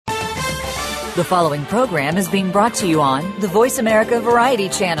The following program is being brought to you on the Voice America Variety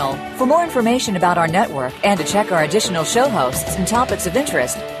Channel. For more information about our network and to check our additional show hosts and topics of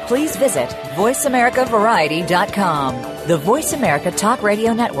interest, please visit voiceamericavariety.com. The Voice America Talk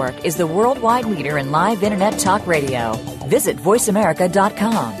Radio Network is the worldwide leader in live Internet talk radio. Visit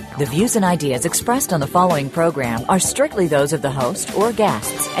voiceamerica.com. The views and ideas expressed on the following program are strictly those of the host or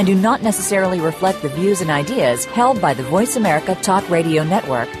guests and do not necessarily reflect the views and ideas held by the Voice America Talk Radio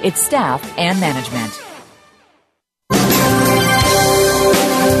Network, its staff, and management.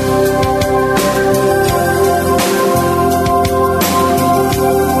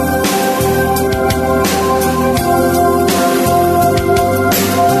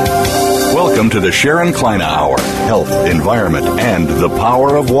 Welcome to the Sharon Kleyne Hour, Health, Environment, and the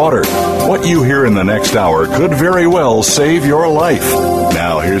Power of Water. What you hear in the next hour could very well save your life.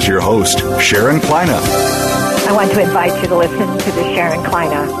 Now, here's your host, Sharon Kleyne. I want to invite you to listen to the Sharon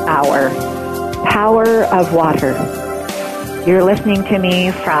Kleyne Hour, Power of Water. You're listening to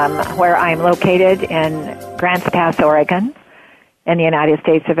me from where I'm located in Grants Pass, Oregon, in the United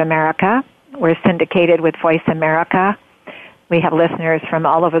States of America. We're syndicated with Voice America. We have listeners from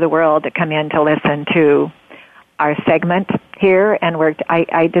all over the world that come in to listen to our segment here, and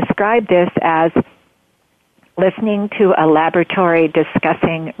I describe this as listening to a laboratory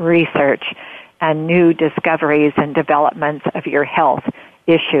discussing research and new discoveries and developments of your health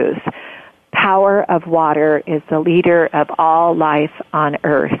issues. Power of Water is the leader of all life on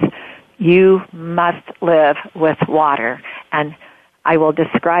Earth. You must live with water, and I will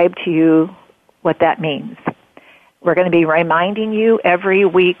describe to you what that means. We're going to be reminding you every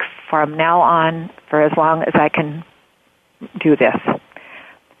week from now on for as long as I can do this.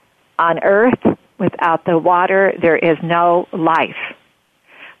 On Earth, without the water, there is no life.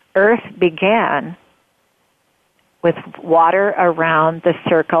 Earth began with water around the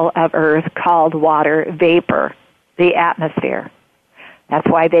circle of Earth called water vapor, the atmosphere. That's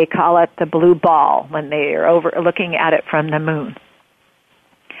why they call it the blue ball when they are looking at it from the moon.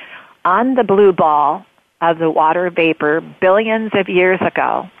 On the blue ball of the water vapor, billions of years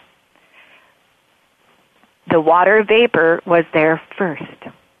ago, the water vapor was there first.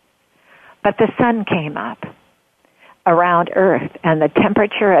 But the sun came up around Earth, and the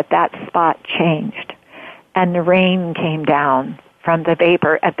temperature at that spot changed, and the rain came down from the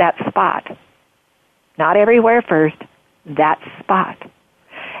vapor at that spot. Not everywhere first, that spot.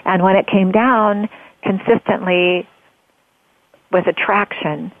 And when it came down consistently with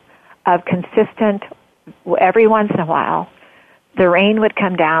attraction of consistent, every once in a while, the rain would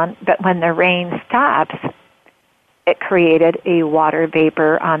come down, but when the rain stops, it created a water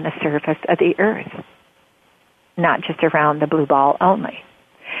vapor on the surface of the Earth, not just around the blue ball only.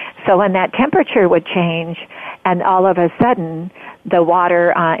 So when that temperature would change, and all of a sudden, the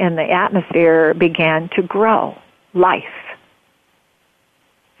water in the atmosphere began to grow life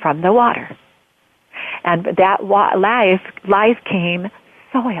from the water. And that life came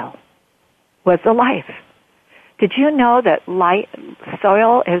soil. Was the life. Did you know that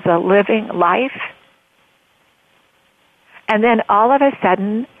soil is a living life? And then all of a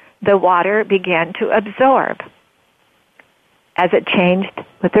sudden, the water began to absorb as it changed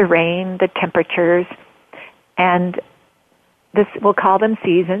with the rain, the temperatures, and this, we'll call them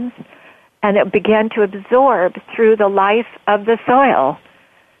seasons, and it began to absorb through the life of the soil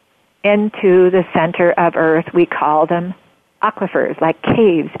into the center of Earth. We call them aquifers, like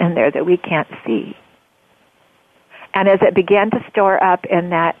caves in there that we can't see. And as it began to store up in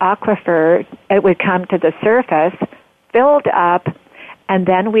that aquifer, it would come to the surface, filled up, and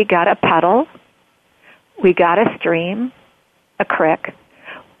then we got a puddle, we got a stream, a creek,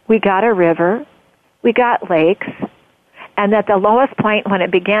 we got a river, we got lakes, and at the lowest point, when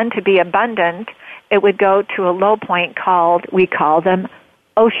it began to be abundant, it would go to a low point we call them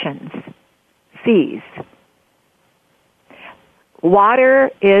oceans, seas.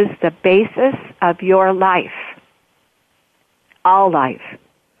 Water is the basis of your life, all life.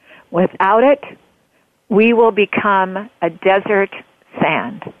 Without it, we will become a desert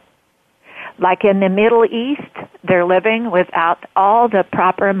sand. Like in the Middle East, they're living without all the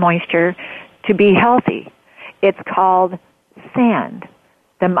proper moisture to be healthy. It's called sand.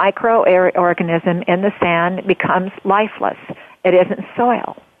 The microorganism in the sand becomes lifeless. It isn't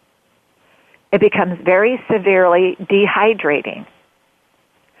soil. It becomes very severely dehydrating.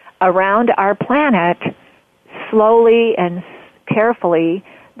 Around our planet, slowly and carefully,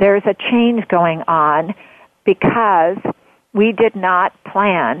 there's a change going on because we did not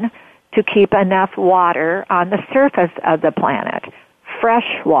plan to keep enough water on the surface of the planet.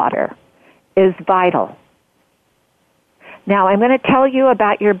 Fresh water is vital. Now, I'm going to tell you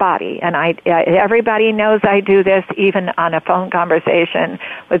about your body, and everybody knows I do this even on a phone conversation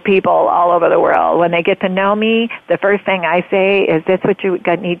with people all over the world. When they get to know me, the first thing I say is, this is what you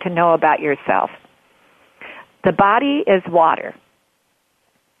need to know about yourself. The body is water.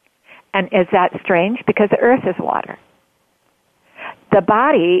 And is that strange? Because the earth is water. The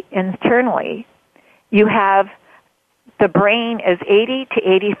body, internally, you have, the brain is 80 to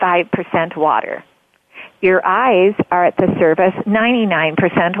 85% water. Your eyes are at the surface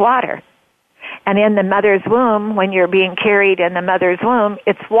 99% water. And in the mother's womb, when you're being carried in the mother's womb,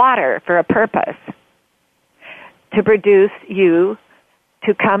 it's water for a purpose. To produce you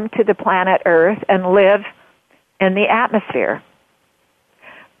to come to the planet Earth and live in the atmosphere.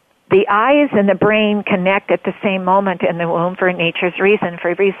 The eyes and the brain connect at the same moment in the womb for nature's reason,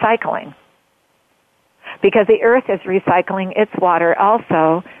 for recycling. Because the earth is recycling its water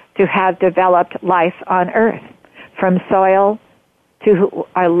also to have developed life on earth, from soil to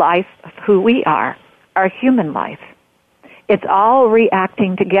our life, who we are, our human life. It's all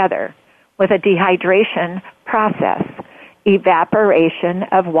reacting together with a dehydration process, evaporation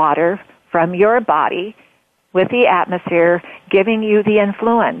of water from your body with the atmosphere, giving you the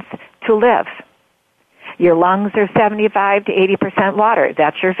influence to live. Your lungs are 75 to 80% water.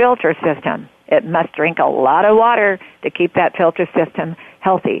 That's your filter system. It must drink a lot of water to keep that filter system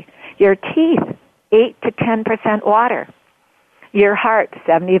healthy. Your teeth, 8 to 10% water. Your heart,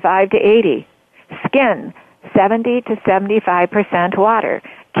 75 to 80. Skin, 70 to 75% water.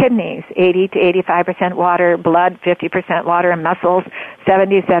 Kidneys, 80 to 85% water. Blood, 50% water. And muscles,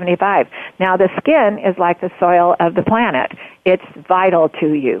 70 to 75. Now, the skin is like the soil of the planet. It's vital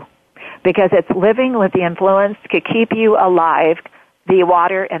to you because it's living with the influence to keep you alive, the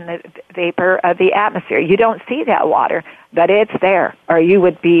water and the vapor of the atmosphere. You don't see that water, but it's there, or you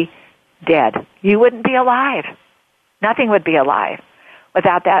would be dead. You wouldn't be alive. Nothing would be alive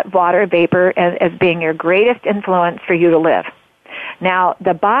without that water vapor as being your greatest influence for you to live. Now,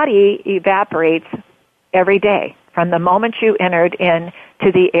 the body evaporates every day from the moment you entered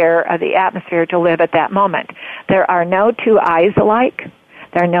into the air of the atmosphere to live at that moment. There are no two eyes alike.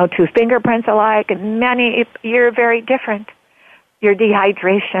 There are no two fingerprints alike, and you're very different. Your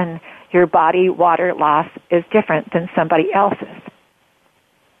dehydration, your body water loss is different than somebody else's.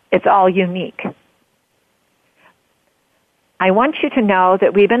 It's all unique. I want you to know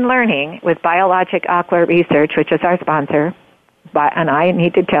that we've been learning with Biologic Aqua Research, which is our sponsor, and I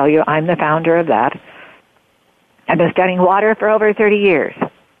need to tell you, I'm the founder of that. I've been studying water for over 30 years.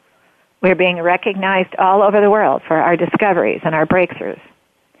 We're being recognized all over the world for our discoveries and our breakthroughs.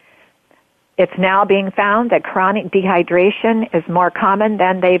 It's now being found that chronic dehydration is more common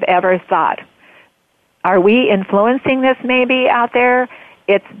than they've ever thought. Are we influencing this maybe out there?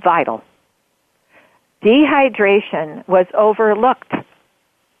 It's vital. Dehydration was overlooked.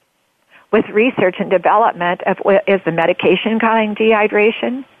 With research and development of, is the medication causing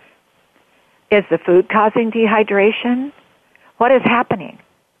dehydration? Is the food causing dehydration? What is happening?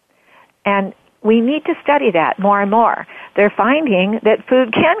 And we need to study that more and more. They're finding that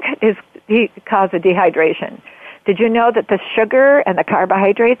food can cause a dehydration. Did you know that the sugar and the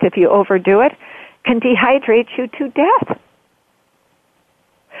carbohydrates, if you overdo it, can dehydrate you to death?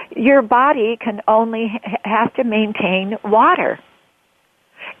 Your body can only have to maintain water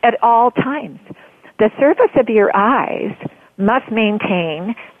at all times. The surface of your eyes must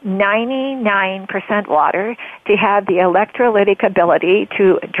maintain 99% water to have the electrolytic ability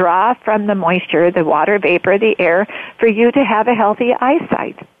to draw from the moisture, the water vapor, the air, for you to have a healthy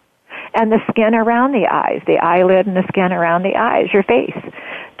eyesight. And the skin around the eyes, the eyelid and the skin around the eyes, your face,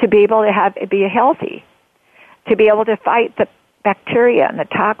 to be able to be healthy, to be able to fight the bacteria and the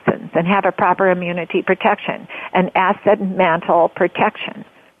toxins and have a proper immunity protection, an acid mantle protection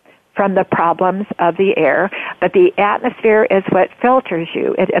from the problems of the air. But the atmosphere is what filters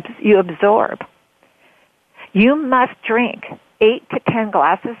you. You absorb. You must drink 8 to 10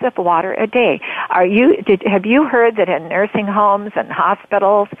 glasses of water a day. Have you heard that in nursing homes and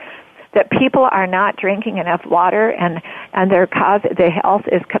hospitals that people are not drinking enough water and their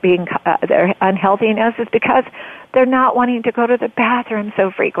unhealthiness is because they're not wanting to go to the bathroom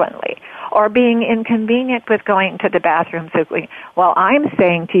so frequently or being inconvenient with going to the bathroom so frequently? Well, I'm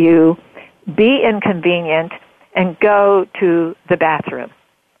saying to you, be inconvenient and go to the bathroom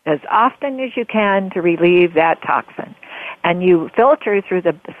as often as you can to relieve that toxin. And you filter through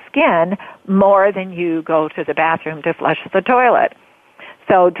the skin more than you go to the bathroom to flush the toilet.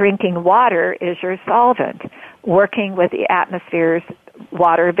 So drinking water is your solvent, working with the atmosphere's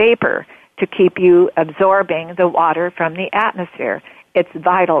water vapor to keep you absorbing the water from the atmosphere. It's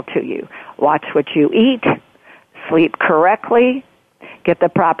vital to you. Watch what you eat, sleep correctly, get the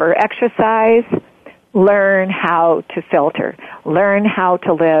proper exercise, learn how to filter, learn how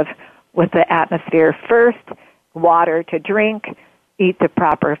to live with the atmosphere first, water to drink, eat the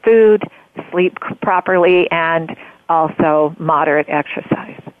proper food, sleep properly, and also moderate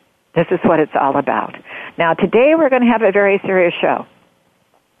exercise. This is what it's all about. Now, today we're going to have a very serious show.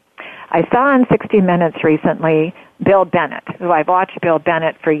 I saw on 60 Minutes recently Bill Bennett, who I've watched Bill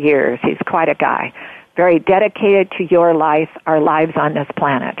Bennett for years. He's quite a guy, very dedicated to your life, our lives on this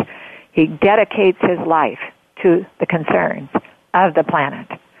planet. He dedicates his life to the concerns of the planet.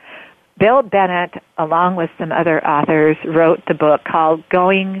 Bill Bennett, along with some other authors, wrote the book called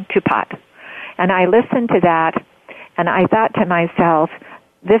Going to Pot. And I listened to that, and I thought to myself,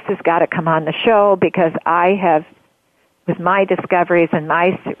 this has got to come on the show because I have, with my discoveries and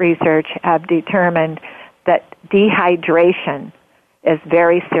my research, have determined that dehydration is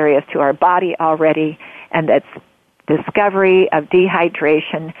very serious to our body already, and that discovery of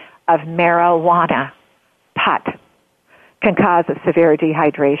dehydration of marijuana, pot, can cause a severe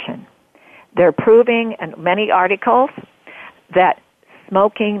dehydration. They're proving in many articles that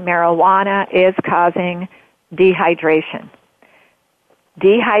smoking marijuana is causing dehydration.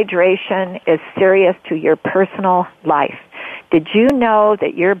 Dehydration is serious to your personal life. Did you know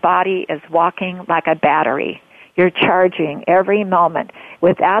that your body is walking like a battery? You're charging every moment.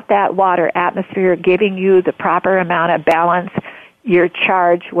 Without that water atmosphere giving you the proper amount of balance, your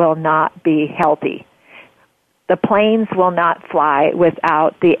charge will not be healthy. The planes will not fly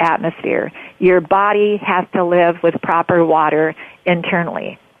without the atmosphere. Your body has to live with proper water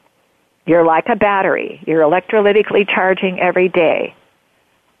internally. You're like a battery. You're electrolytically charging every day.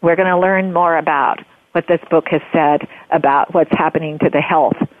 We're going to learn more about what this book has said about what's happening to the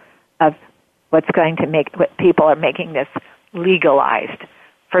health of what's going to make, what people are making this legalized.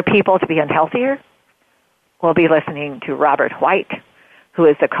 For people to be healthier, we'll be listening to Robert White, who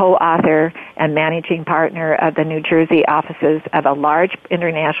is the co-author and managing partner of the New Jersey offices of a large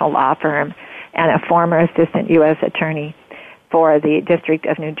international law firm and a former assistant U.S. attorney for the District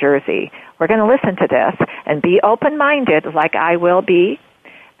of New Jersey. We're going to listen to this and be open-minded, like I will be,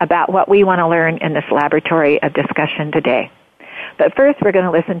 about what we want to learn in this laboratory of discussion today. But first, we're going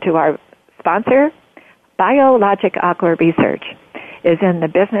to listen to our sponsor. Biologic Aqua Research is in the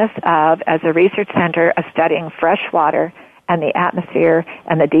business of, as a research center, of studying fresh water and the atmosphere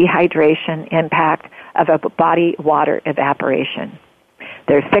and the dehydration impact of a body water evaporation.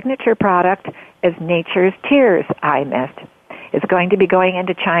 Their signature product is Nature's Tears Eye Mist. It's going to be going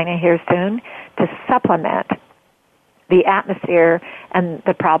into China here soon to supplement the atmosphere and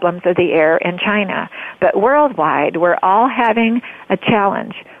the problems of the air in China. But worldwide, we're all having a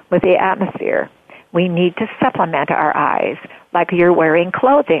challenge with the atmosphere. We need to supplement our eyes, like you're wearing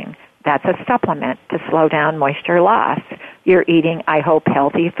clothing. That's a supplement to slow down moisture loss. You're eating, I hope,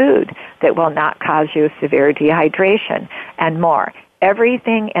 healthy food that will not cause you severe dehydration and more.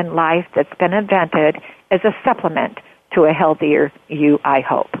 Everything in life that's been invented is a supplement to a healthier you, I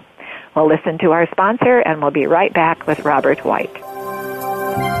hope. We'll listen to our sponsor, and we'll be right back with Robert White.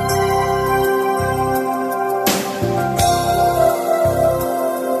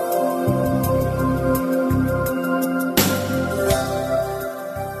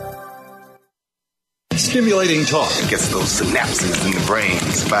 Stimulating talk. It gets those synapses in the brain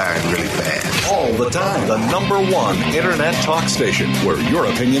firing really fast. All the time. The #1 Internet talk station where your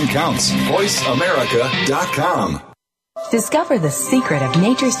opinion counts. VoiceAmerica.com. Discover the secret of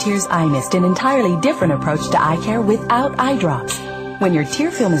Nature's Tears Eye Mist, an entirely different approach to eye care without eye drops. When your tear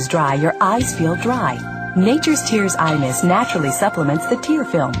film is dry, your eyes feel dry. Nature's Tears Eye Mist naturally supplements the tear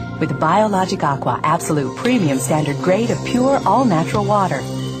film with Biologic Aqua Absolute Premium Standard Grade of pure, all-natural water.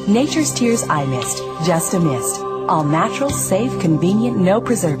 Nature's Tears Eye Mist, just a mist. All natural, safe, convenient, no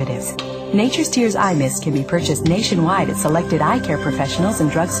preservatives. Nature's Tears Eye Mist can be purchased nationwide at selected eye care professionals and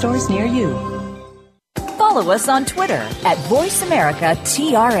drugstores near you. Follow us on Twitter at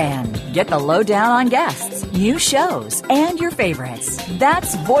VoiceAmericaTRN. Get the lowdown on guests, new shows, and your favorites.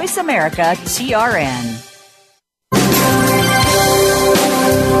 That's VoiceAmericaTRN.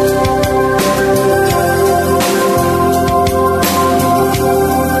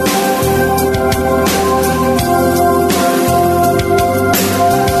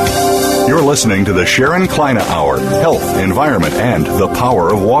 You're listening to the Sharon Kleina Hour, Health, Environment, and the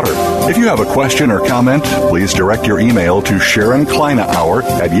Power of Water. If you have a question or comment, please direct your email to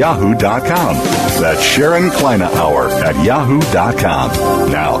SharonKleinaHour@yahoo.com. That's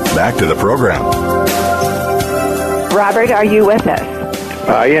SharonKleinaHour@yahoo.com. Now, back to the program. Robert, are you with us?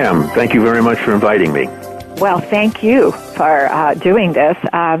 I am. Thank you very much for inviting me. Well, thank you for doing this.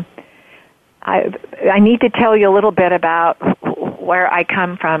 I need to tell you a little bit about where I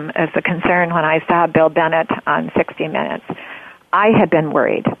come from as a concern when I saw Bill Bennett on 60 Minutes. I had been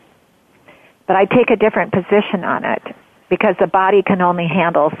worried, but I take a different position on it because the body can only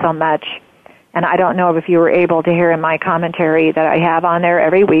handle so much. And I don't know if you were able to hear in my commentary that I have on there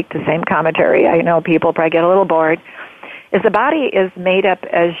every week, the same commentary. I know people probably get a little bored. Is the body is made up,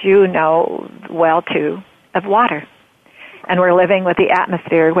 as you know well too, of water. And we're living with the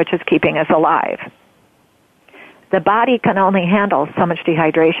atmosphere, which is keeping us alive. The body can only handle so much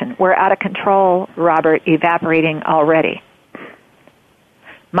dehydration. We're out of control, Robert, evaporating already.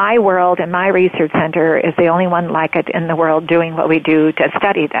 My world and my research center is the only one like it in the world doing what we do to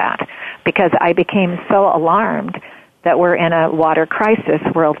study that, because I became so alarmed that we're in a water crisis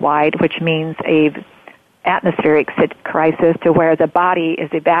worldwide, which means a atmospheric crisis to where the body is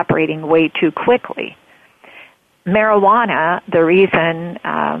evaporating way too quickly. Marijuana, the reason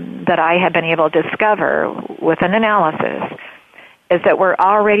that I have been able to discover with an analysis is that we're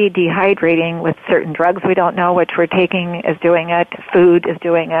already dehydrating with certain drugs we don't know which we're taking is doing it, food is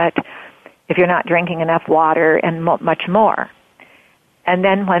doing it, if you're not drinking enough water, and much more. And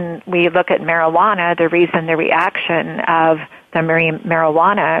then when we look at marijuana, the reason the reaction of the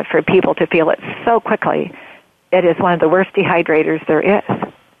marijuana for people to feel it so quickly, it is one of the worst dehydrators there is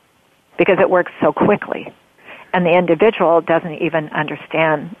because it works so quickly. And the individual doesn't even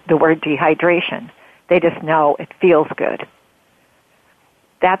understand the word dehydration. They just know it feels good.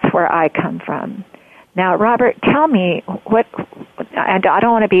 That's where I come from. Now, Robert, tell me what, and I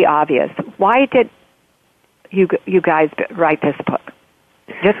don't want to be obvious, why did you guys write this book?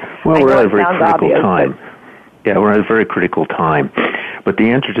 Well, we're at a very critical time. Yeah, we're at a very critical time. But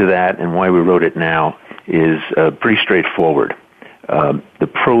the answer to that and why we wrote it now is pretty straightforward. The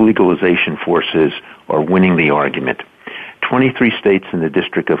pro-legalization forces are winning the argument. 23 states in the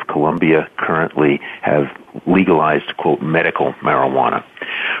District of Columbia currently have legalized, quote, medical marijuana.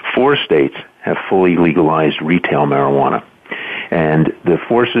 4 states have fully legalized retail marijuana. And the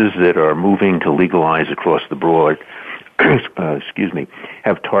forces that are moving to legalize across the board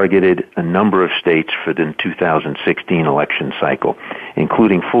have targeted a number of states for the 2016 election cycle,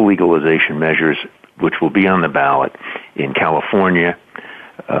 including full legalization measures which will be on the ballot in California,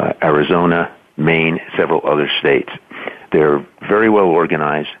 Arizona, Maine, several other states. They're very well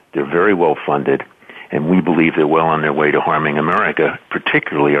organized, they're very well funded, and we believe they're well on their way to harming America,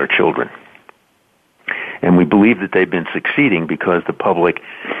 particularly our children. And we believe that they've been succeeding because the public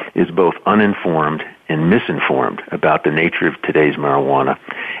is both uninformed and misinformed about the nature of today's marijuana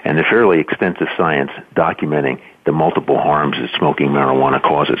and the fairly extensive science documenting the multiple harms that smoking marijuana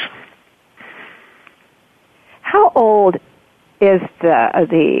causes. How old is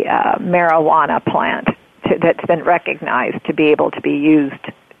the marijuana plant that's been recognized to be able to be used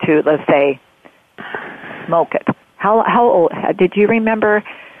to, let's say, smoke it? How old? Did you remember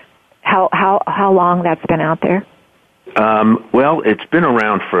how long that's been out there? Well, it's been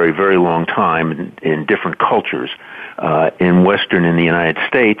around for a very long time in different cultures. In Western in the United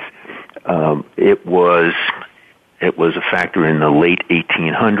States, it was a factor in the late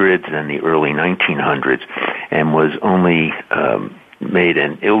 1800s and the early 1900s, and was only made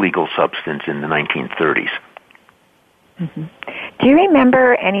an illegal substance in the 1930s. Mm-hmm. Do you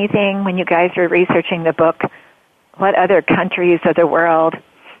remember anything when you guys were researching the book? What other countries of the world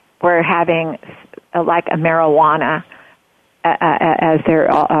were having like a marijuana as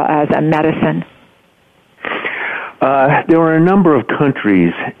a medicine? There were a number of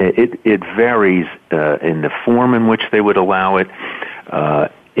countries. It varies in the form in which they would allow it.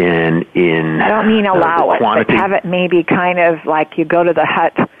 In I don't mean allow it, but have it maybe kind of like you go to the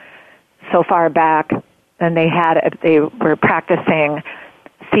hut so far back, and they were practicing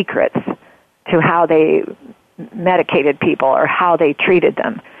secrets to how they medicated people or how they treated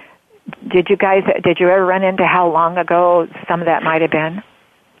them. Did you ever run into how long ago some of that might have been?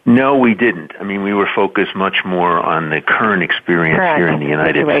 No, we didn't. I mean, we were focused much more on the current experience here in the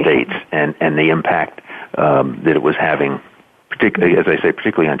United States and the impact that it was having, particularly, as I say,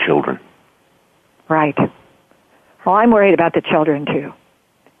 particularly on children. Right. Well, I'm worried about the children too.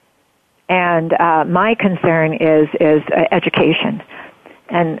 And my concern is education.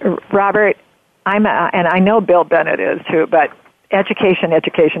 And Robert, and I know Bill Bennett is too, but education.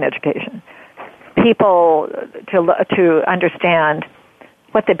 People to understand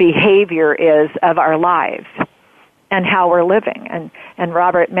what the behavior is of our lives and how we're living. And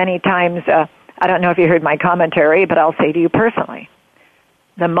Robert, many times, I don't know if you heard my commentary, but I'll say to you personally,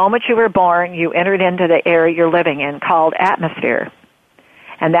 the moment you were born, you entered into the air you're living in called atmosphere.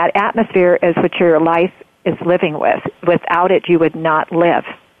 And that atmosphere is what your life is living with. Without it, you would not live.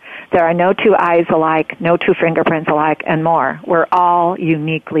 There are no two eyes alike, no two fingerprints alike, and more. We're all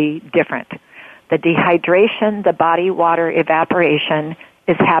uniquely different. The dehydration, the body water evaporation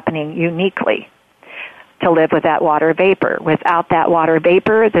is happening uniquely to live with that water vapor. Without that water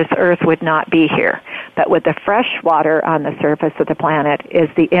vapor, this earth would not be here. But with the fresh water on the surface of the planet is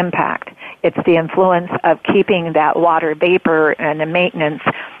the impact. It's the influence of keeping that water vapor and the maintenance.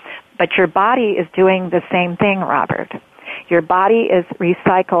 But your body is doing the same thing, Robert. Your body is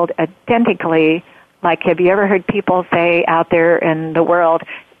recycled identically. Like, have you ever heard people say out there in the world,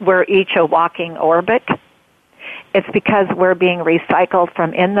 we're each a walking orbit? It's because we're being recycled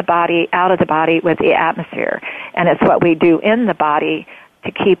from in the body, out of the body with the atmosphere. And it's what we do in the body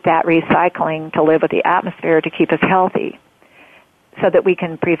to keep that recycling, to live with the atmosphere, to keep us healthy, so that we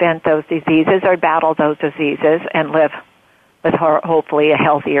can prevent those diseases or battle those diseases and live with hopefully a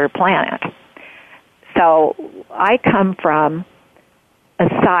healthier planet. So I come from a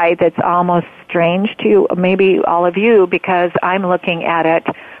side that's almost strange to maybe all of you, because I'm looking at it,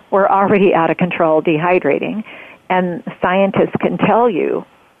 we're already out of control dehydrating. And scientists can tell you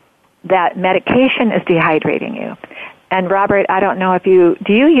that medication is dehydrating you. And Robert, I don't know if do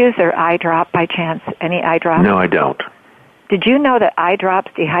you use their eye drop by chance? Any eye drop? No, I don't. Did you know that eye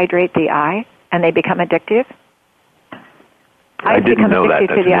drops dehydrate the eye and they become addictive? I didn't know that.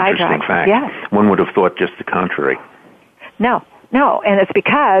 That's an interesting fact. Yes. One would have thought just the contrary. No, and it's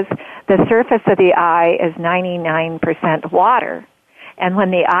because the surface of the eye is 99% water. And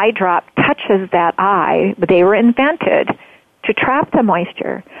when the eye drop touches that eye, they were invented to trap the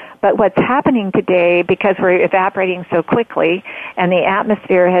moisture. But what's happening today, because we're evaporating so quickly, and the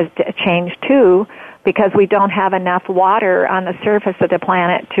atmosphere has changed too, because we don't have enough water on the surface of the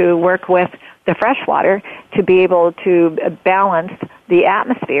planet to work with the fresh water to be able to balance the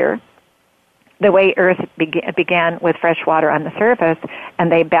atmosphere the way Earth began with fresh water on the surface,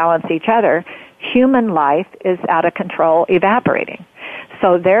 and they balance each other. Human life is out of control, evaporating.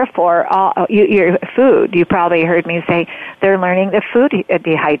 So therefore, your food, you probably heard me say, they're learning that food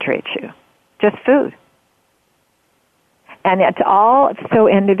dehydrates you. Just food. And it's all so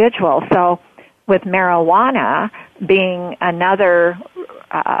individual. So with marijuana being another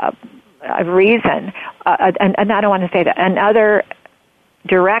reason, and I don't want to say that, another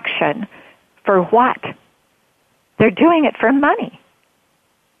direction for what? They're doing it for money.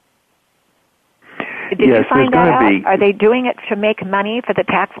 Did you find that out? Are they doing it to make money for the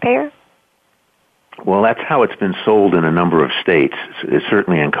taxpayer? Well, that's how it's been sold in a number of states,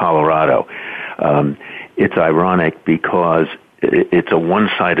 certainly in Colorado. It's ironic because it's a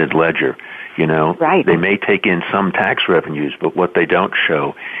one-sided ledger. You know, right. They may take in some tax revenues, but what they don't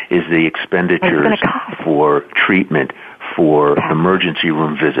show is the expenditures for treatment, for emergency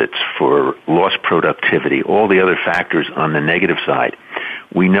room visits, for lost productivity, all the other factors on the negative side.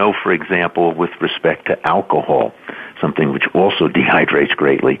 We know, for example, with respect to alcohol, something which also dehydrates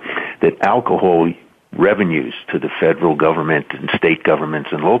greatly, that alcohol revenues to the federal government and state governments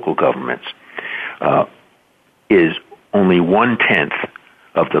and local governments is only 1/10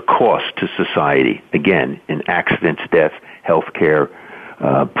 of the cost to society, again, in accidents, death, health care,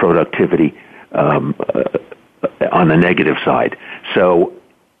 productivity, on the negative side. So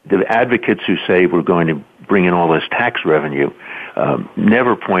the advocates who say we're going to bring in all this tax revenue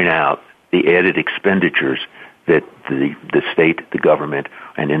never point out the added expenditures that the state, the government,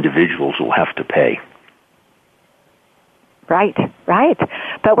 and individuals will have to pay. Right.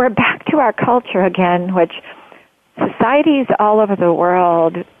 But we're back to our culture again, which societies all over the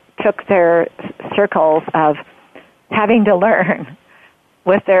world took their circles of having to learn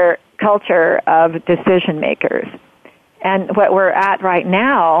with their culture of decision makers. And what we're at right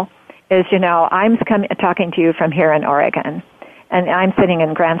now is, I'm talking to you from here in Oregon, and I'm sitting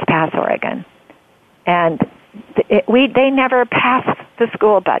in Grants Pass, Oregon. And they never passed the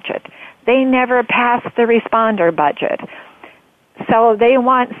school budget. They never passed the responder budget. So they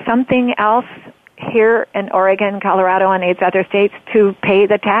want something else here in Oregon, Colorado, and 8 other states to pay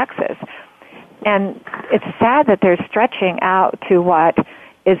the taxes. And it's sad that they're stretching out to what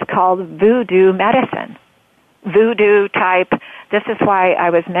is called voodoo medicine. Voodoo type. This is why I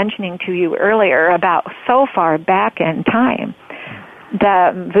was mentioning to you earlier about so far back in time,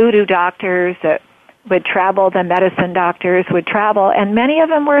 the voodoo doctors that would travel, the medicine doctors would travel, and many of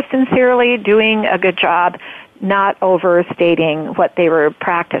them were sincerely doing a good job, not overstating what they were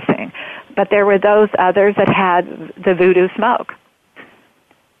practicing. But there were those others that had the voodoo smoke.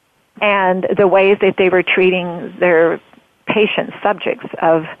 And the ways that they were treating their patient subjects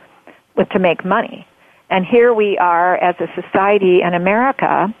to make money. And here we are as a society in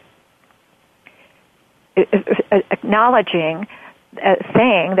America acknowledging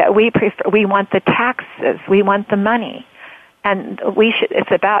saying that we want the taxes, we want the money, and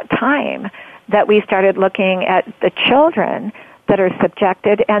it's about time that we started looking at the children that are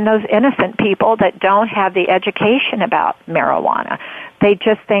subjected and those innocent people that don't have the education about marijuana. They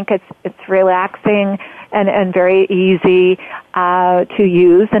just think it's relaxing and very easy to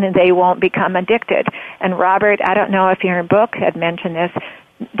use, and they won't become addicted. And Robert, I don't know if your book had mentioned this,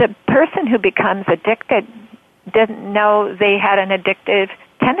 the person who becomes addicted didn't know they had an addictive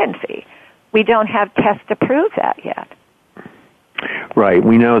tendency. We don't have tests to prove that yet. Right.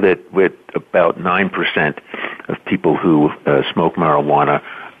 We know that with about 9% of people who smoke marijuana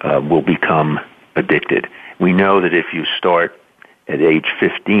will become addicted. We know that if you start at age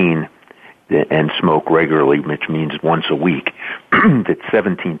 15 and smoke regularly, which means once a week, that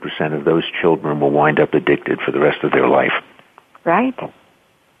 17% of those children will wind up addicted for the rest of their life. Right.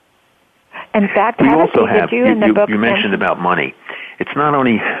 In fact, we also have, you mentioned about money. It's not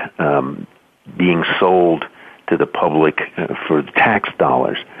only being sold to the public for tax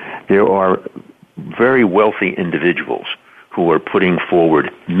dollars. There are very wealthy individuals who are putting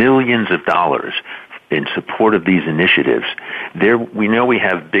forward millions of dollars in support of these initiatives. We know we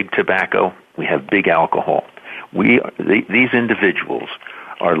have big tobacco, we have big alcohol. These individuals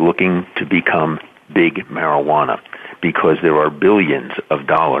are looking to become big marijuana because there are billions of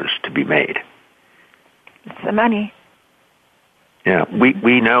dollars to be made. It's the money. Yeah,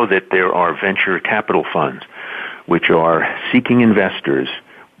 we know that there are venture capital funds which are seeking investors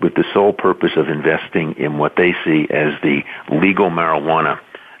with the sole purpose of investing in what they see as the legal marijuana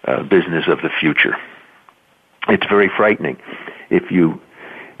business of the future. It's very frightening. If you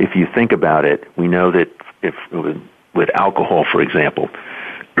think about it, we know that if with alcohol, for example,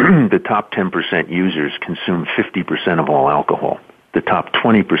 the top 10% users consume 50% of all alcohol. The top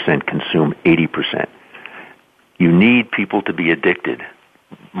 20% consume 80%. You need people to be addicted.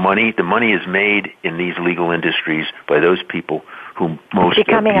 The money is made in these legal industries by those people who most abuse.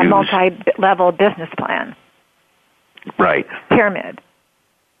 Becoming a multi-level business plan. Right. Pyramid.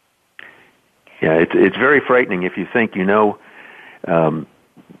 Yeah, it's very frightening if you think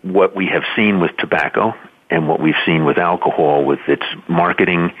what we have seen with tobacco and what we've seen with alcohol, with its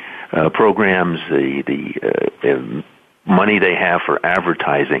marketing programs, the money they have for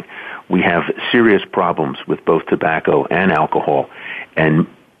advertising. We have serious problems with both tobacco and alcohol. And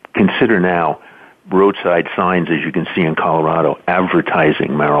consider now roadside signs, as you can see in Colorado, advertising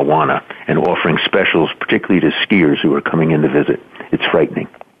marijuana and offering specials, particularly to skiers who are coming in to visit. It's frightening.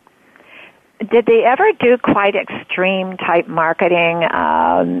 Did they ever do quite extreme type marketing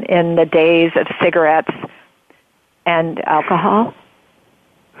in the days of cigarettes and alcohol?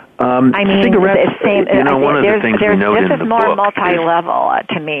 I mean, cigarettes, one of the things we note in the book. This is more multi-level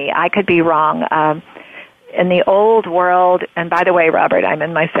to me. I could be wrong. In the old world, and by the way, Robert, I'm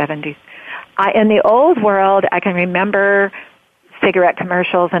in my 70s. In the old world, I can remember cigarette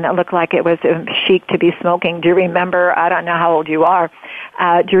commercials, and it looked like it was chic to be smoking. Do you remember, I don't know how old you are,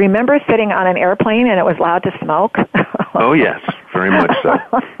 do you remember sitting on an airplane and it was allowed to smoke? Oh, yes, very much so.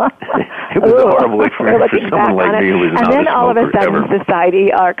 It was a horrible experience for someone like me who was not a smoker. And then all of a sudden,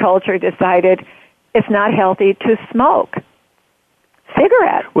 society, our culture decided it's not healthy to smoke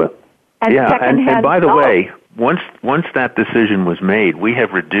cigarettes. Well, and by the way, once that decision was made, we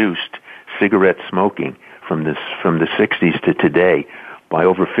have reduced cigarette smoking from the 60s to today by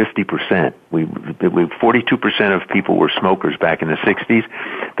over 50%. 42% of people were smokers back in the 60s.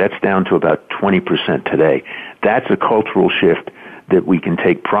 That's down to about 20% today. That's a cultural shift that we can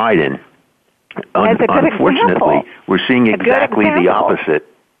take pride in. Unfortunately, we're seeing exactly the opposite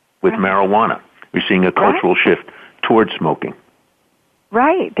with marijuana. We're seeing a cultural shift towards smoking.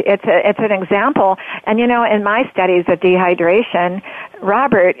 Right. It's an example. And, in my studies of dehydration,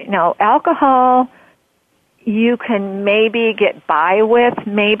 Robert, alcohol you can maybe get by with,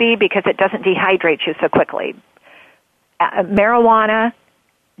 because it doesn't dehydrate you so quickly. Marijuana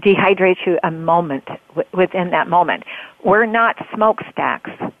dehydrates you a moment, within that moment. We're not smokestacks.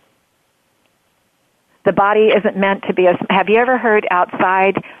 The body isn't meant to be have you ever heard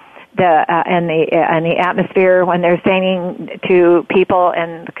outside in the atmosphere when they're saying to people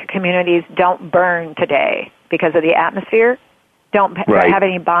in communities, don't burn today because of the atmosphere? Don't have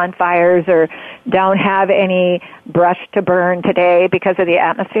any bonfires or don't have any brush to burn today because of the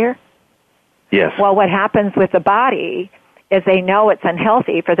atmosphere? Yes. Well, what happens with the body is they know it's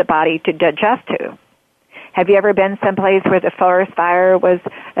unhealthy for the body to digest to. Have you ever been someplace where the forest fire was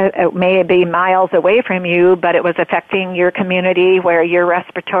maybe miles away from you, but it was affecting your community where your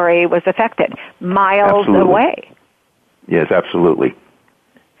respiratory was affected? Miles away. Yes, absolutely.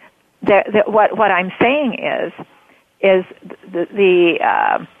 What I'm saying is, is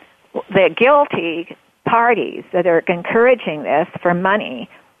the guilty parties that are encouraging this for money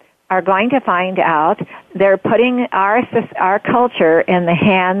are going to find out they're putting our culture in the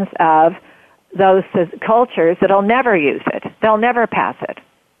hands of those cultures that'll never use it. They'll never pass it.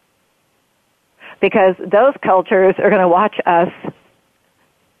 Because those cultures are going to watch us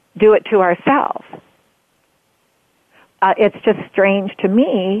do it to ourselves. It's just strange to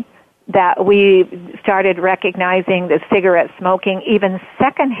me that we started recognizing the cigarette smoking, even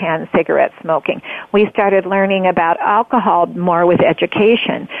secondhand cigarette smoking. We started learning about alcohol more with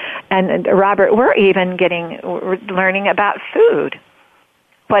education. And Robert, we're learning about food,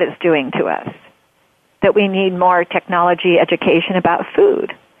 what it's doing to us, that we need more technology education about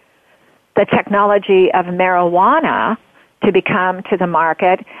food. The technology of marijuana to become to the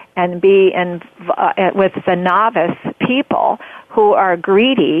market and be with the novice people who are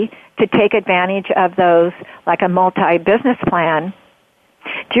greedy to take advantage of those, like a multi-business plan.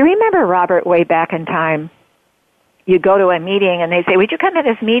 Do you remember, Robert, way back in time, you go to a meeting and they say, would you come to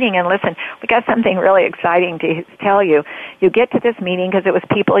this meeting and listen? We got something really exciting to tell you. You get to this meeting because it was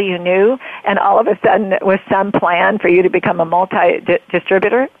people you knew, and all of a sudden it was some plan for you to become a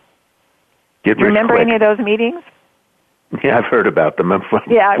multi-distributor. Do you remember any of those meetings? Yeah, I've heard about them.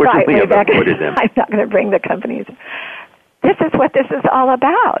 Yeah, right. I've avoided them. I'm not going to bring the companies. This is what this is all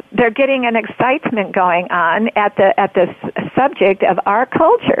about. They're getting an excitement going on at the subject of our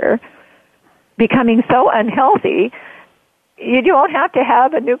culture becoming so unhealthy. You don't have to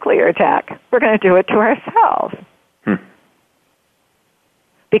have a nuclear attack. We're going to do it to ourselves.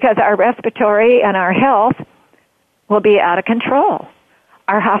 Because our respiratory and our health will be out of control.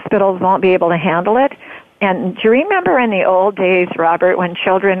 Our hospitals won't be able to handle it. And do you remember in the old days, Robert, when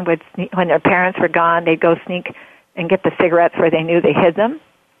children when their parents were gone, they'd go sneak and get the cigarettes where they knew they hid them?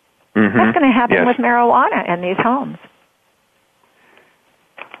 Mm-hmm. That's going to happen with marijuana in these homes.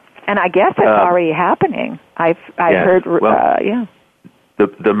 And I guess it's already happening. I've heard, yeah.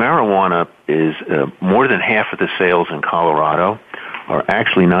 The marijuana is more than half of the sales in Colorado are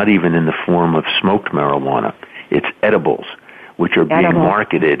actually not even in the form of smoked marijuana. It's edibles, which are being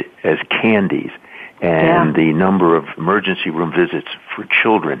marketed as candies. And the number of emergency room visits for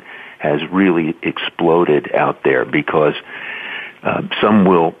children has really exploded out there because some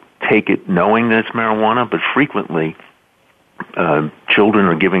will take it knowing that it's marijuana, but frequently children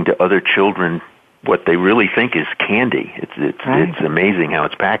are giving to other children what they really think is candy. It's amazing how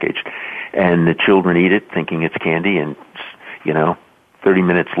it's packaged. And the children eat it thinking it's candy, and 30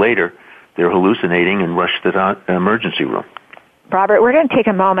 minutes later, they're hallucinating and rush to the emergency room. Robert, we're going to take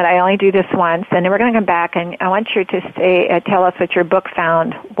a moment. I only do this once, and then we're going to come back, and I want you to tell us what your book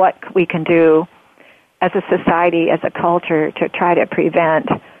found, what we can do as a society, as a culture, to try to prevent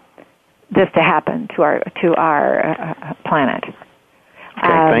this to happen to our planet. Okay,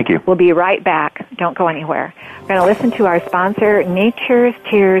 thank you. We'll be right back. Don't go anywhere. We're going to listen to our sponsor, Nature's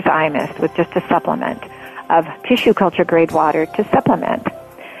Tears Eye Mist, with just a supplement of tissue culture grade water to supplement.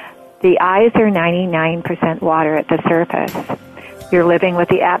 The eyes are 99% water at the surface. You're living with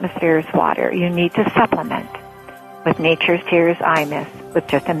the atmosphere's water. You need to supplement with Nature's Tears Eye Mist with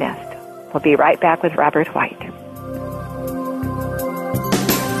just a mist. We'll be right back with Robert White.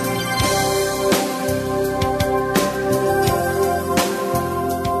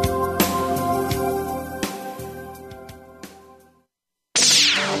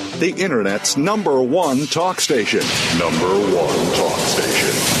 The Internet's #1 talk station. #1 talk station.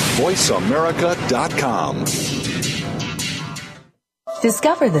 VoiceAmerica.com.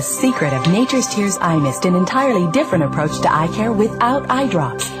 Discover the secret of Nature's Tears Eye Mist, an entirely different approach to eye care without eye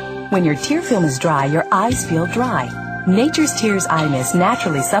drops. When your tear film is dry, your eyes feel dry. Nature's Tears Eye Mist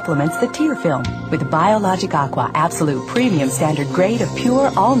naturally supplements the tear film with Biologic Aqua Absolute Premium Standard Grade of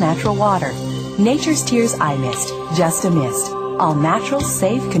pure, all-natural water. Nature's Tears Eye Mist, just a mist. All natural,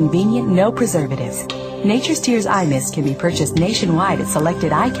 safe, convenient, no preservatives. Nature's Tears Eye Mist can be purchased nationwide at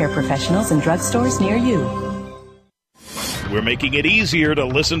selected eye care professionals and drugstores near you. We're making it easier to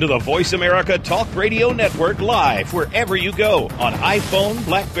listen to the Voice America Talk Radio Network live wherever you go on iPhone,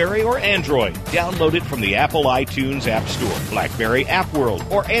 BlackBerry, or Android. Download it from the Apple iTunes App Store, BlackBerry App World,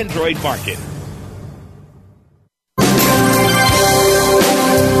 or Android Market.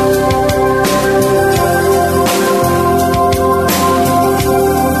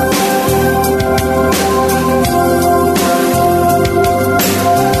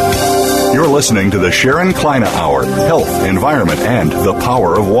 Listening to the Sharon Kleina Hour, Health, Environment, and the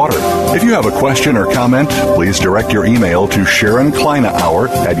Power of Water. If you have a question or comment, please direct your email to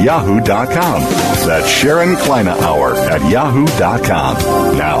SharonKleinaHour@yahoo.com. That's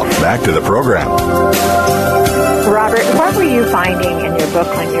SharonKleinaHour@yahoo.com. Now, back to the program. Robert, what were you finding in your book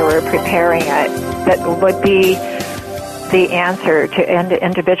when you were preparing it that would be the answer to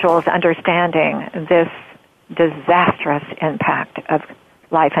individuals understanding this disastrous impact of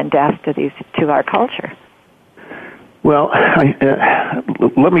life and death to our culture? Well,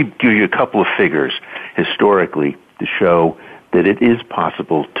 let me give you a couple of figures historically to show that it is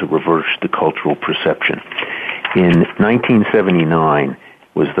possible to reverse the cultural perception. In 1979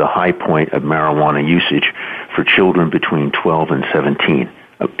 was the high point of marijuana usage for children between 12 and 17.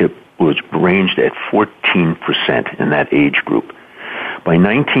 It was ranged at 14% in that age group. By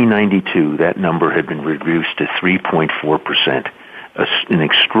 1992, that number had been reduced to 3.4%, an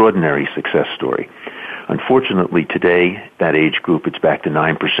extraordinary success story. Unfortunately, today, that age group, it's back to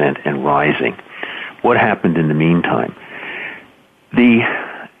 9% and rising. What happened in the meantime?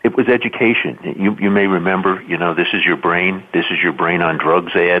 It was education. You may remember, this is your brain on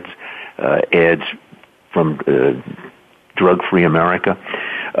drugs ads from Drug-Free America.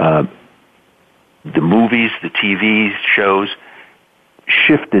 The movies, the TV shows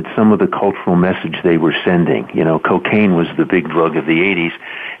shifted some of the cultural message they were sending. Cocaine was the big drug of the 80s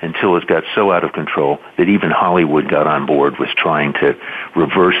until it got so out of control that even Hollywood got on board with trying to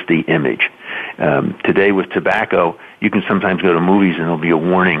reverse the image. Today with tobacco, you can sometimes go to movies and there'll be a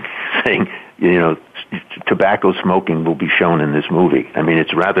warning saying, tobacco smoking will be shown in this movie. I mean,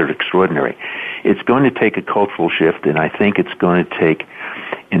 it's rather extraordinary. It's going to take a cultural shift, and I think it's going to take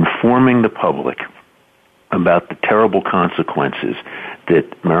informing the public about the terrible consequences that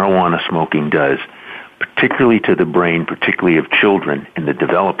marijuana smoking does, particularly to the brain, particularly of children in the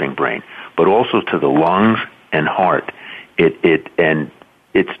developing brain, but also to the lungs and heart. It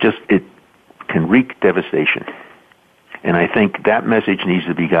can wreak devastation. And I think that message needs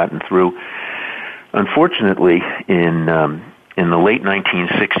to be gotten through. Unfortunately, in the late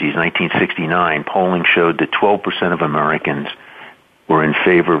 1960s, 1969, polling showed that 12% of Americans were in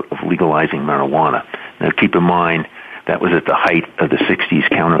favor of legalizing marijuana. Now, keep in mind, that was at the height of the 60s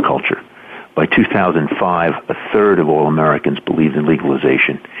counterculture. By 2005, a third of all Americans believed in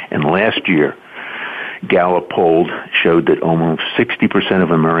legalization. And last year, Gallup polled showed that almost 60% of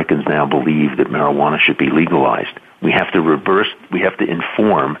Americans now believe that marijuana should be legalized. We have to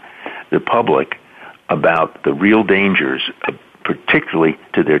inform the public about the real dangers, particularly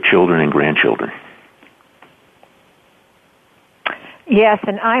to their children and grandchildren. Yes,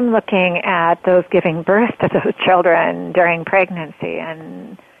 and I'm looking at those giving birth to those children during pregnancy.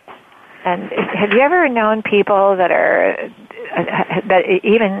 And have you ever known people that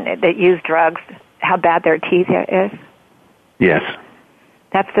that use drugs, how bad their teeth is? Yes.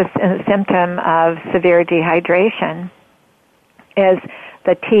 That's a symptom of severe dehydration. Is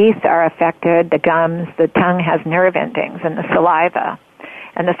the teeth are affected, the gums, the tongue has nerve endings, and the saliva.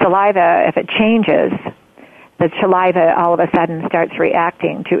 And the saliva, if it changes, the saliva all of a sudden starts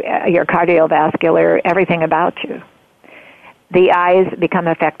reacting to your cardiovascular, everything about you. The eyes become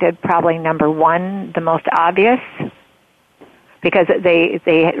affected, probably number one, the most obvious, because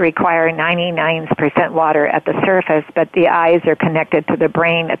they require 99% water at the surface, but the eyes are connected to the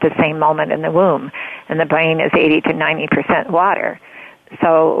brain at the same moment in the womb, and the brain is 80 to 90% water.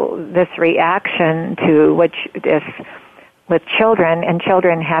 So this reaction to which is with children, and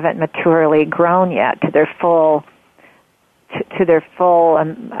children haven't maturely grown yet to their full,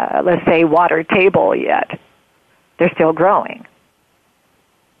 let's say, water table yet. They're still growing.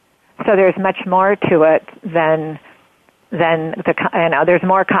 So there's much more to it than there's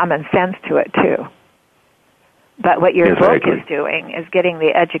more common sense to it too. But what your book is doing is getting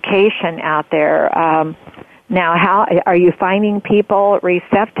the education out there. Now, how are you finding people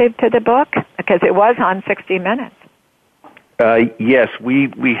receptive to the book? Because it was on 60 Minutes. Yes,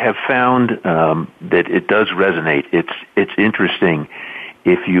 we have found that it does resonate. It's interesting.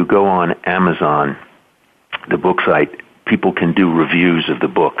 If you go on Amazon, the book site, people can do reviews of the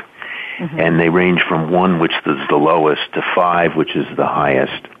book, and they range from 1, which is the lowest, to 5, which is the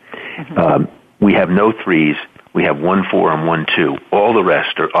highest. We have no 3s. We have 1 4 and 1 2. All the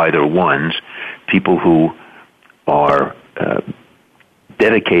rest are either 1s, people who are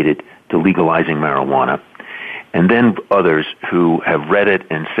dedicated to legalizing marijuana, and then others who have read it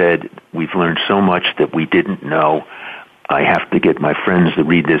and said, we've learned so much that we didn't know. I have to get my friends to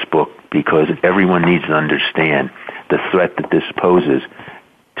read this book because everyone needs to understand the threat that this poses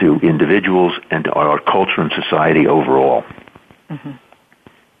to individuals and to our culture and society overall.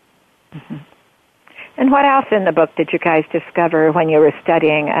 And what else in the book did you guys discover when you were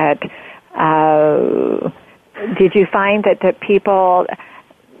studying it? Did you find that people...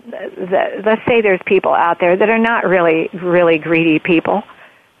 let's say there's people out there that are not really greedy people,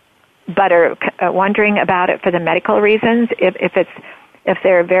 but are wondering about it for the medical reasons, if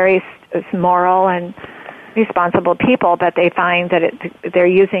they're very moral and responsible people, but they find that they're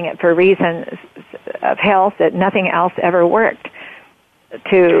using it for reasons of health, that nothing else ever worked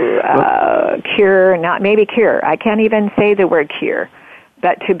to cure, not maybe cure. I can't even say the word cure,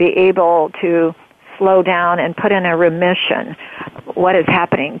 but to be able to slow down and put in a remission what is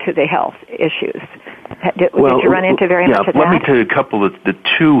happening to the health issues. Did you run into very much of that? Let me tell you a couple of the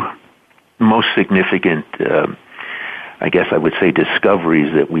two most significant, I guess I would say,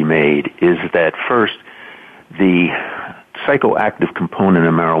 discoveries that we made is that first, the psychoactive component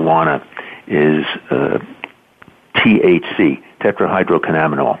of marijuana is THC,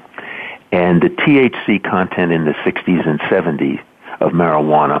 tetrahydrocannabinol. And the THC content in the 60s and 70s of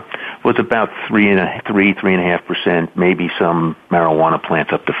marijuana was about 3.5%, maybe some marijuana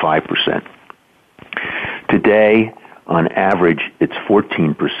plants up to 5%. Today, on average, it's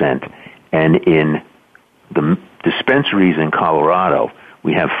 14%. And in the dispensaries in Colorado,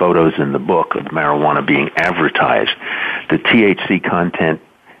 we have photos in the book of marijuana being advertised. The THC content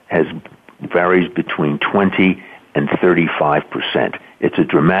varies between 20 and 35%. It's a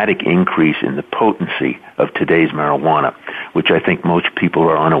dramatic increase in the potency of today's marijuana, which I think most people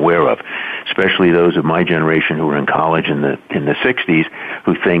are unaware of, especially those of my generation who were in college in the 60s,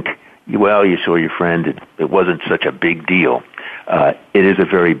 who think, well, you saw your friend, it wasn't such a big deal. It is a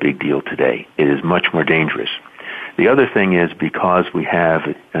very big deal today. It is much more dangerous. The other thing is, because we have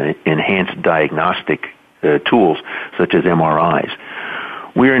enhanced diagnostic tools such as MRIs,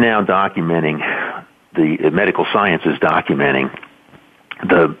 we are now documenting, the medical science is documenting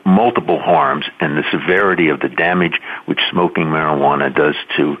the multiple harms and the severity of the damage which smoking marijuana does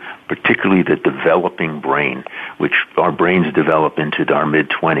to particularly the developing brain, which our brains develop into our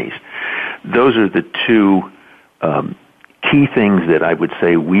mid-20s. Those are the two key things that I would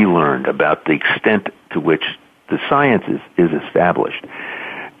say we learned about the extent to which the science is established.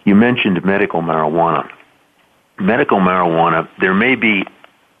 You mentioned medical marijuana. Medical marijuana, there may be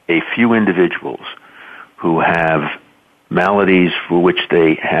a few individuals who have maladies for which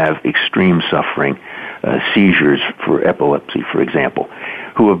they have extreme suffering, seizures for epilepsy, for example,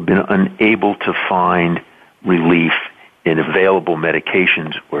 who have been unable to find relief in available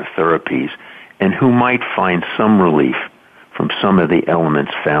medications or therapies, and who might find some relief from some of the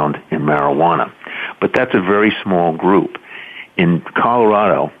elements found in marijuana. But that's a very small group. In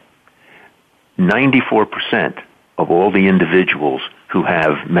Colorado, 94% of all the individuals who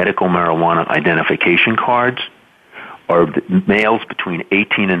have medical marijuana identification cards are males between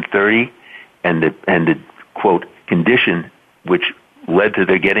 18 and 30, and the quote, condition which led to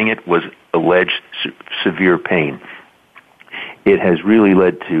their getting it was alleged severe pain. It has really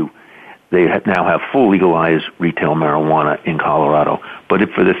led to, they now have full legalized retail marijuana in Colorado, but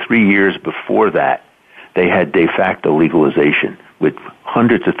for the 3 years before that, they had de facto legalization with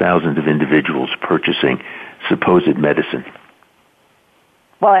hundreds of thousands of individuals purchasing supposed medicine.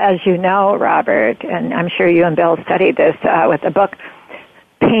 Well, as you know, Robert, and I'm sure you and Bill studied this with the book,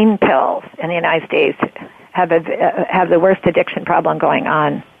 pain pills in the United States have the worst addiction problem going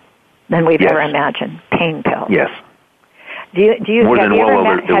on than we've ever imagined. Pain pills. Yes. Have you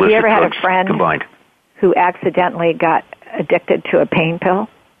ever had a friend combined who accidentally got addicted to a pain pill?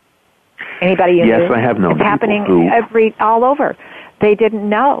 Anybody you knew? Yes, I have known people happening all over. They didn't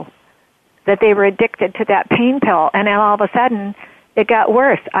know that they were addicted to that pain pill, and then all of a sudden it got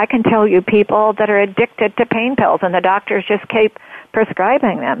worse. I can tell you people that are addicted to pain pills, and the doctors just keep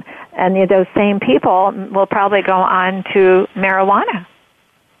prescribing them. And those same people will probably go on to marijuana.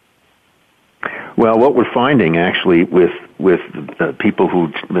 Well, what we're finding actually with people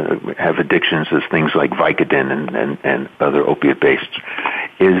who have addictions as things like Vicodin and other opiate-based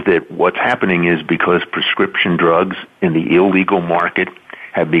is that what's happening is because prescription drugs in the illegal market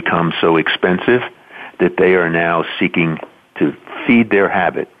have become so expensive that they are now seeking to feed their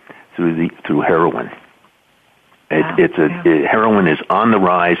habit through heroin. Heroin is on the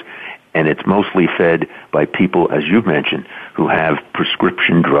rise, and it's mostly fed by people, as you've mentioned, who have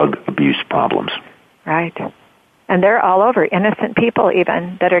prescription drug abuse problems. Right. And they're all over, innocent people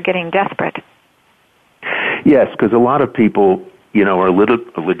even, that are getting desperate. Yes, because a lot of people, are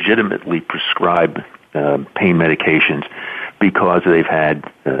legitimately prescribed pain medications because they've had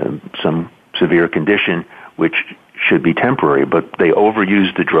some severe condition which should be temporary, but they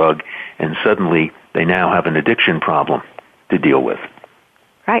overuse the drug, and suddenly they now have an addiction problem to deal with.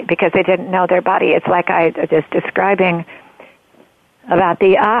 Right, because they didn't know their body. It's like I was describing about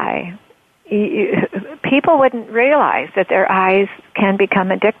the eye. People wouldn't realize that their eyes can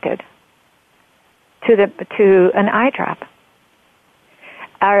become addicted to an eye drop.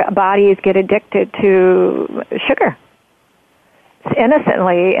 our bodies get addicted to sugar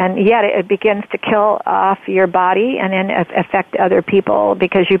innocently, and yet it begins to kill off your body and then affect other people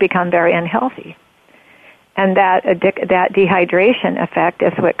because you become very unhealthy. And that dehydration effect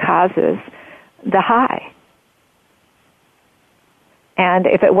is what causes the high. And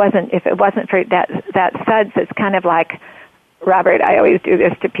if it wasn't for that SUDS, it's kind of like, Robert, I always do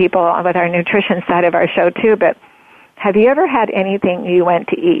this to people with our nutrition side of our show too, but have you ever had anything you went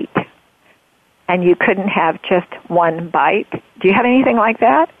to eat and you couldn't have just one bite? Do you have anything like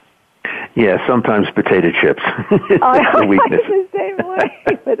that? Yeah, sometimes potato chips. Oh, I'm the same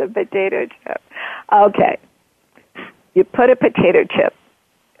way with a potato chip. Okay. You put a potato chip,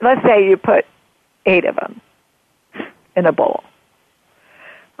 let's say you put 8 of them in a bowl.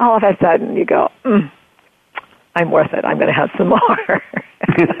 All of a sudden you go, I'm worth it. I'm going to have some more.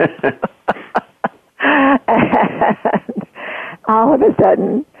 And all of a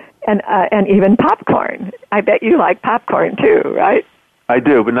sudden, and even popcorn. I bet you like popcorn too, right? I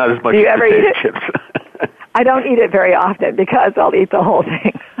do, but not as much as potato eat it? chips. I don't eat it very often because I'll eat the whole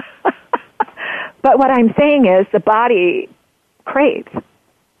thing. But what I'm saying is the body craves.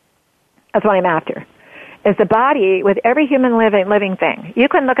 That's what I'm after. Is the body, with every human living thing, you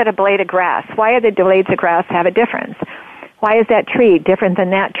can look at a blade of grass. Why do the blades of grass have a difference? Why is that tree different than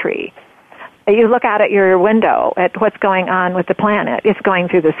that tree? You look out at your window at what's going on with the planet. It's going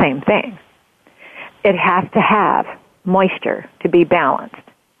through the same thing. It has to have moisture to be balanced.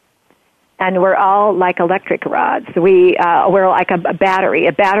 And we're all like electric rods. We're like a battery.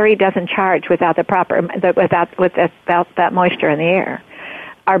 A battery doesn't charge without that moisture in the air.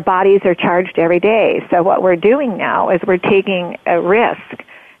 Our bodies are charged every day. So what we're doing now is we're taking a risk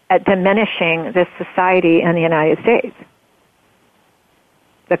at diminishing this society in the United States.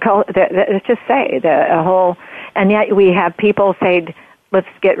 Let's just say the whole, and yet we have people say, let's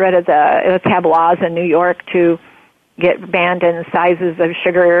have laws in New York to get banned in sizes of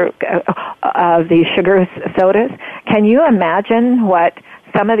sugar, of these sugar sodas. Can you imagine what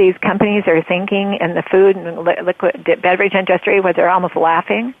some of these companies are thinking in the food and liquid beverage industry, where they're almost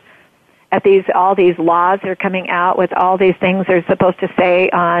laughing at all these laws that are coming out with all these things they're supposed to say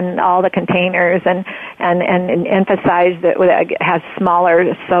on all the containers and emphasize that it has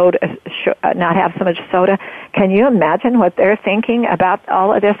smaller soda, not have so much soda. Can you imagine what they're thinking about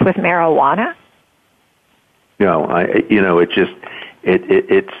all of this with marijuana? No,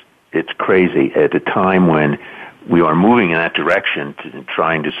 it's crazy at a time when we are moving in that direction,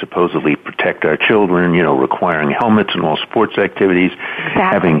 trying to supposedly protect our children, requiring helmets in all sports activities, exactly.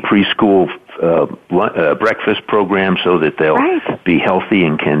 Having preschool breakfast programs so that they'll be healthy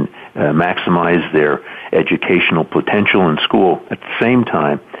and can maximize their educational potential in school. At the same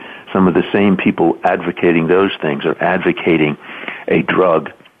time, some of the same people advocating those things are advocating a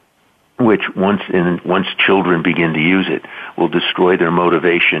drug which once children begin to use it will destroy their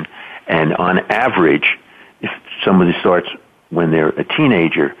motivation, and on average, if somebody starts when they're a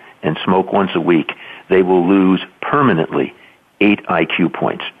teenager and smoke once a week, they will lose permanently 8 IQ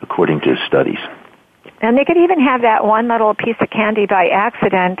points, according to studies. And they could even have that one little piece of candy by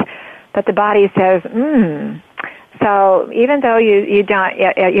accident, but the body says, So even though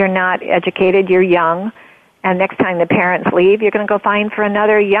you're not educated, you're young, and next time the parents leave, you're going to go find for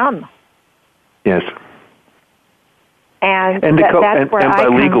another yum. Yes. And by I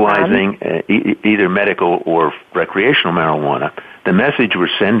legalizing either medical or recreational marijuana, the message we're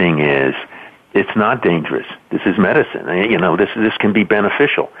sending is it's not dangerous. This is medicine. This can be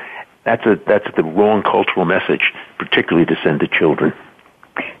beneficial. That's the wrong cultural message, particularly to send to children.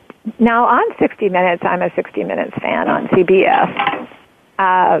 Now on 60 Minutes, I'm a 60 Minutes fan on CBS.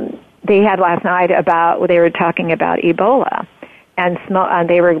 They had last night they were talking about Ebola, and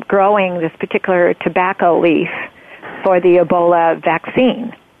they were growing this particular tobacco leaf for the Ebola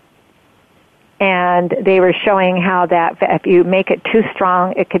vaccine. And they were showing how that if you make it too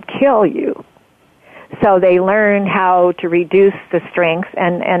strong, it could kill you. So they learned how to reduce the strength,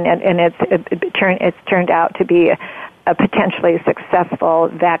 and it's turned out to be a potentially successful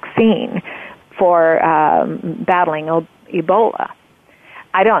vaccine for battling Ebola.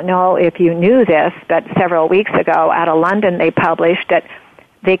 I don't know if you knew this, but several weeks ago out of London they published that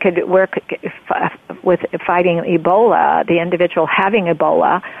they could work with fighting Ebola, the individual having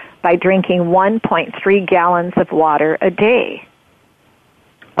Ebola, by drinking 1.3 gallons of water a day.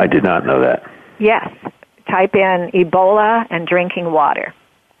 I did not know that. Yes. Type in Ebola and drinking water.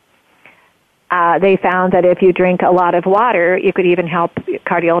 They found that if you drink a lot of water, you could even help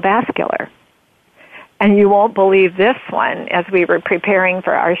cardiovascular. And you won't believe this one. As we were preparing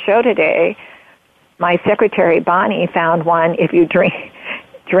for our show today, my secretary, Bonnie, found one. If you drink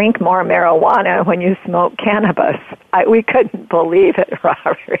drink more marijuana when you smoke cannabis. We couldn't believe it,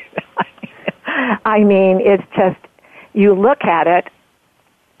 Robert. I mean, it's just, you look at it,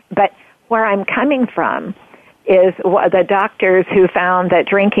 but where I'm coming from is the doctors who found that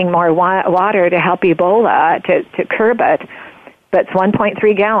drinking more water to help Ebola, to curb it, but it's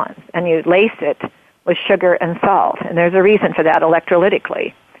 1.3 gallons, and you lace it with sugar and salt. And there's a reason for that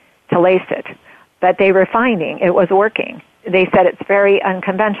electrolytically, to lace it. But they were finding it was working. They said it's very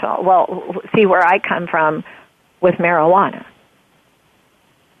unconventional. Well, see where I come from with marijuana.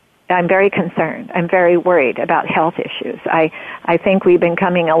 I'm very concerned. I'm very worried about health issues. I think we've been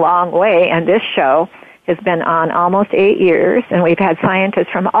coming a long way, and this show has been on almost 8 years, and we've had scientists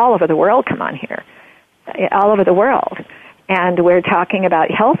from all over the world come on here, all over the world. And we're talking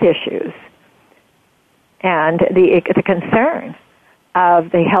about health issues and the concern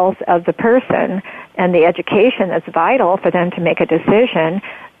of the health of the person and the education that's vital for them to make a decision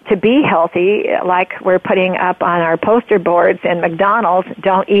to be healthy, like we're putting up on our poster boards in McDonald's,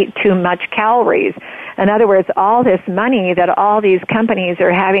 don't eat too much calories. In other words, all this money that all these companies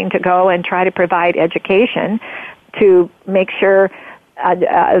are having to go and try to provide education to make sure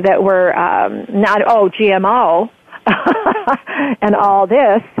that we're not, GMO and all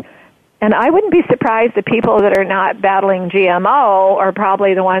this. And I wouldn't be surprised the people that are not battling GMO are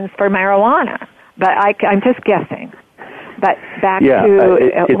probably the ones for marijuana. But I'm just guessing. But back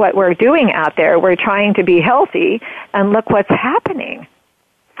to what we're doing out there, we're trying to be healthy, and look what's happening.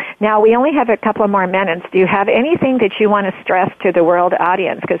 Now, we only have a couple of more minutes. Do you have anything that you want to stress to the world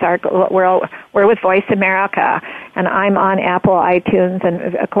audience? Because we're with Voice America, and I'm on Apple, iTunes,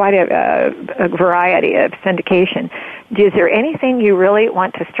 and quite a variety of syndication. Is there anything you really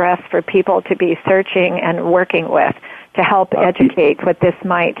want to stress for people to be searching and working with to help educate what this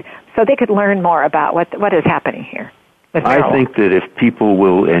might, so they could learn more about what is happening here? I think that if people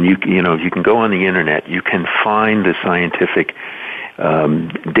will, and you can go on the internet, you can find the scientific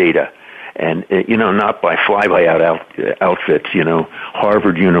data, and not by fly-by-out outfits.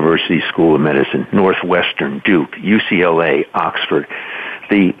 Harvard University School of Medicine, Northwestern, Duke, UCLA, Oxford.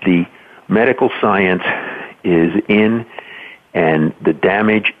 The medical science is in, and the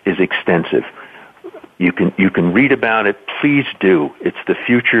damage is extensive. You can read about it. Please do. It's the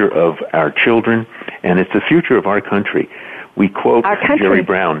future of our children, and it's the future of our country. We quote Jerry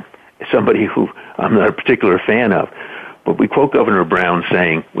Brown, somebody who I'm not a particular fan of, but we quote Governor Brown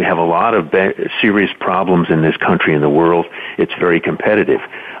saying, we have a lot of serious problems in this country and the world. It's very competitive.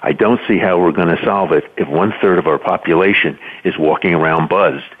 I don't see how we're going to solve it if 1/3 of our population is walking around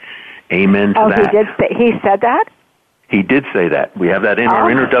buzzed. Amen to that. He said that? He did say that. We have that in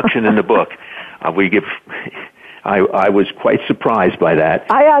our introduction in the book. I was quite surprised by that,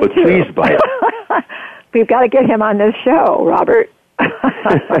 but pleased by it. We've got to get him on this show, Robert.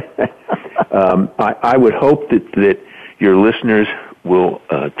 I would hope that your listeners will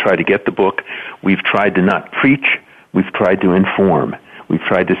try to get the book. We've tried to not preach. We've tried to inform. We've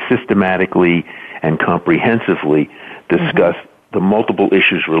tried to systematically and comprehensively discuss the multiple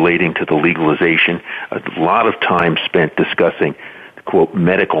issues relating to the legalization. A lot of time spent discussing, quote,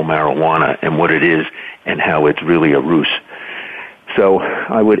 medical marijuana and what it is and how it's really a ruse. So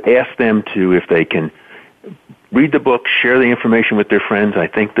I would ask them to, if they can, read the book, share the information with their friends. I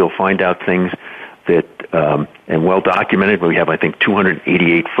think they'll find out things that, and well documented. We have, I think,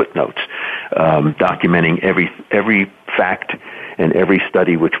 288 footnotes documenting every fact and every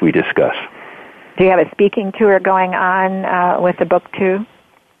study which we discuss. Do you have a speaking tour going on with the book too?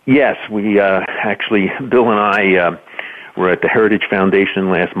 Yes, we actually, Bill and I were at the Heritage Foundation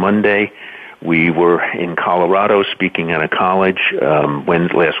last Monday. We were in Colorado speaking at a college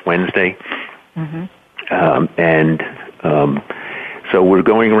last Wednesday. So we're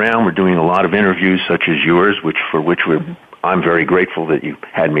going around. We're doing a lot of interviews such as yours, for which I'm very grateful that you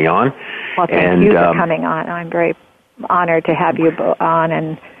had me on. Well, thank you for coming on. I'm very honored to have you on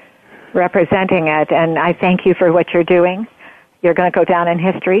and representing it, and I thank you for what you're doing. You're going to go down in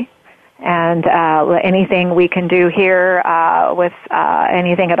history, and anything we can do here with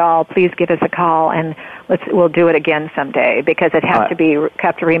anything at all, please give us a call, and we'll do it again someday, because it has to be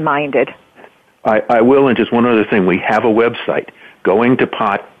kept reminded. I will, and just one other thing. We have a website,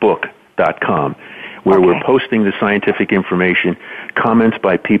 goingtopotbook.com, where we're posting the scientific information, comments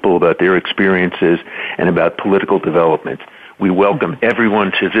by people about their experiences, and about political developments. We welcome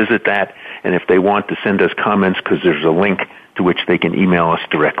everyone to visit that, and if they want to send us comments, because there's a link to which they can email us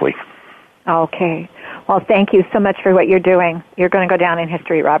directly. Okay. Well, thank you so much for what you're doing. You're going to go down in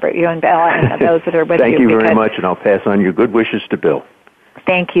history, Robert, you and Bella, and those that are with you. Thank you very much, and I'll pass on your good wishes to Bill.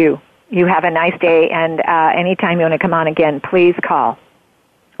 Thank you. You have a nice day, and anytime you want to come on again, please call.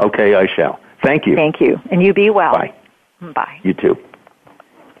 Okay, I shall. Thank you. Thank you. And you be well. Bye. Bye. You too.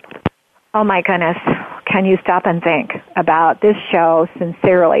 Oh, my goodness. Can you stop and think about this show?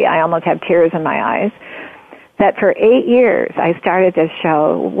 Sincerely, I almost have tears in my eyes. That for 8 years, I started this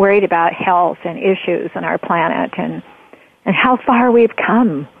show worried about health and issues on our planet and how far we've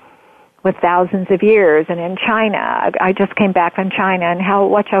come with thousands of years. And in China, I just came back from China, and how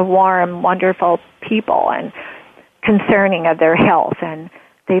much a warm, wonderful people and concerning of their health. And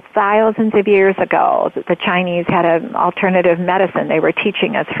they thousands of years ago, the Chinese had an alternative medicine they were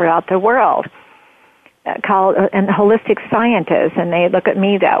teaching us throughout the world called and holistic scientists, and they look at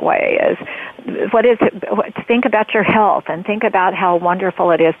me that way as what is it? Think about your health and think about how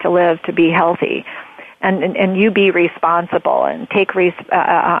wonderful it is to live, to be healthy, and you be responsible and take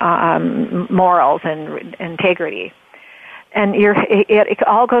morals and integrity, and it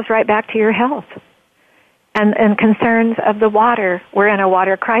all goes right back to your health. And concerns of the water. We're in a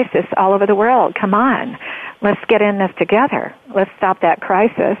water crisis all over the world. Come on. Let's get in this together. Let's stop that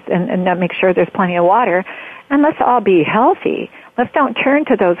crisis and make sure there's plenty of water. And let's all be healthy. Let's don't turn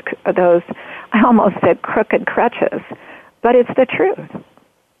to those, I almost said crooked crutches, but it's the truth.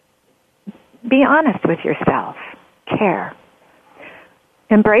 Be honest with yourself. Care.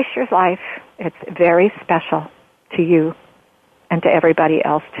 Embrace your life. It's very special to you and to everybody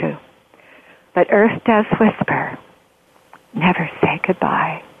else too. But Earth does whisper, never say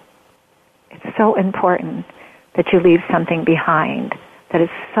goodbye. It's so important that you leave something behind that is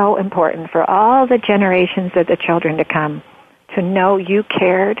so important for all the generations of the children to come to know you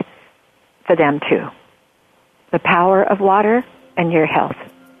cared for them too. The power of water and your health.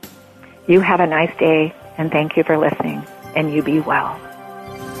 You have a nice day, and thank you for listening, and you be well.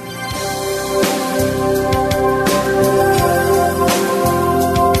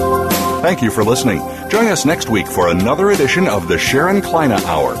 Thank you for listening. Join us next week for another edition of the Sharon Kleina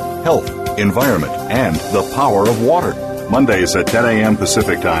Hour, Health, Environment, and the Power of Water. Mondays at 10 a.m.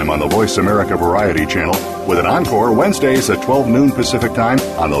 Pacific Time on the Voice America Variety Channel, with an encore Wednesdays at 12 noon Pacific Time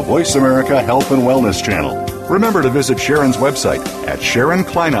on the Voice America Health and Wellness Channel. Remember to visit Sharon's website at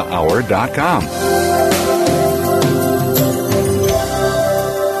SharonKleinaHour.com.